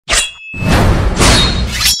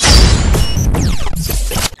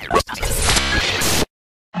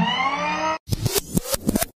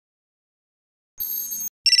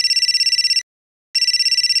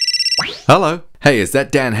Hello. Hey, is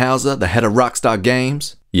that Dan Houser, the head of Rockstar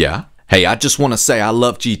Games? Yeah? Hey, I just want to say I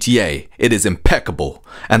love GTA. It is impeccable,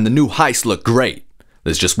 and the new heists look great.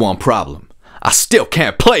 There's just one problem. I still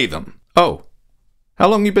can't play them. Oh, how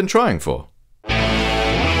long you been trying for?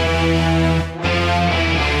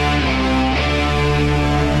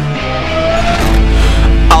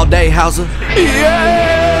 All day, Houser.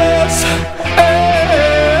 Yes!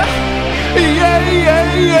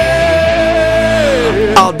 Yeah.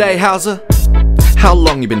 All day, Houser. How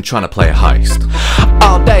long you been trying to play a heist?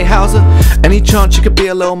 All day, Houser. Any chance you could be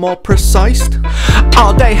a little more precise?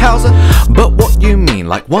 All day, Houser. But what you mean,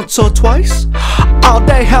 like once or twice? All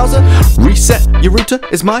day, Houser. Reset your router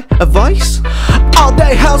is my advice. All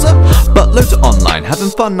day, Houser. But loads of online, having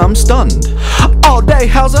fun, I'm stunned. All day,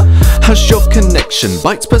 Houser. How's your connection?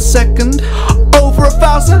 Bytes per second? Over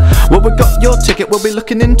 1,000? Well, we got your ticket, we'll be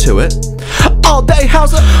looking into it. All day,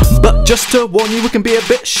 Houser. But just to warn you, we can be a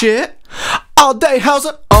bit shit. All day,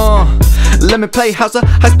 Houser. Let me play, Houser.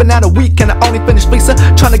 Heist been out a week and I only finished fleeca.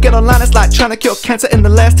 Trying to get online, it's like trying to cure cancer in the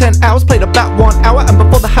last 10 hours. Played about 1 hour and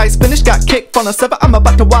before the heist finished, got kicked from the server. I'm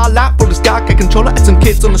about to wild out for this guy, get controller and some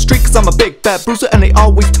kids on the street. Cause I'm a big bad bruiser and they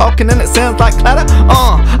always talking and it sounds like clatter.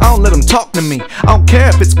 I don't let them talk to me. I don't care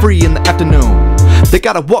if it's free in the afternoon. They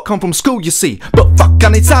gotta walk home from school, you see. But fuck, I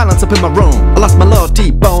need silence up in my room. I lost my loyalty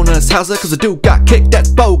bonus, Houser, cause the dude got kicked, that's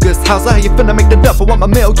bogus. Houser, how you finna make the dup? I want my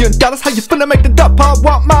 $1 million. How you finna make the dup? I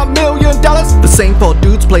want my $1 million. The same 4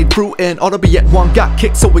 dudes played through in order, but yet one got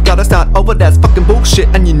kicked, so we gotta start over. That's fucking bullshit,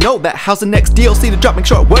 and you know that. How's the next DLC to drop? Make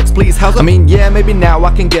sure it works, please, Houser. I mean, yeah, maybe now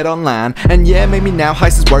I can get online, and yeah, maybe now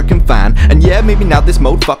heist is working fine, and yeah, maybe now this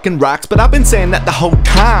mode fucking rocks. But I've been saying that the whole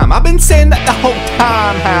time. I've been saying that the whole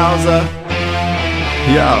time, Houser.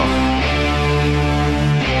 Yo.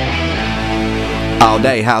 All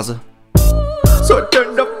day, Houser. So I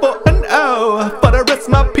turned up for an hour, but I rest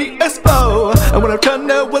my PS4. And when I turned,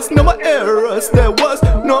 there was no more errors. There was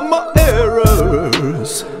no more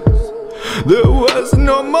errors. There was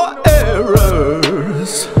no more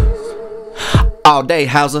errors. All day,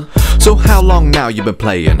 Houser. So how long now you been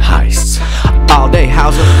playing heists? All day,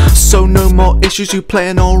 Houser. So no more issues, you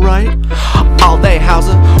playing alright? All day,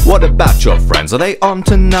 Houser. What about your friends? Are they on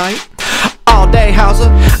tonight? All day, Houser.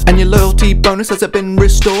 And your loyalty bonus, has it been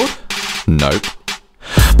restored? Nope.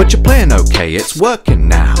 But you're playing okay, it's working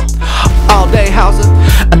now. All day, Houser.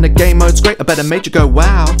 And the game mode's great, I bet it made you go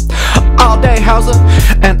wow. All day, Houser.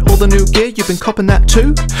 And all the new gear, you've been copping that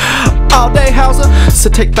too? All day, Houser. So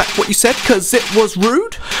take back what you said, cause it was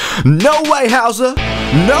rude? No way, Houser.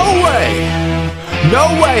 No way. No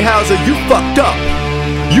way, Houser, you fucked up.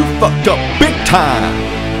 You fucked up big time.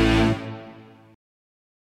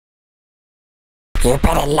 You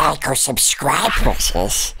better like or subscribe,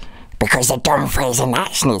 precious. Because the dumb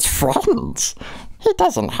Fraser-Nash needs friends. He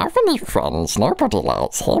doesn't have any friends. Nobody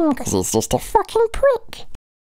likes him because he's just a fucking prick.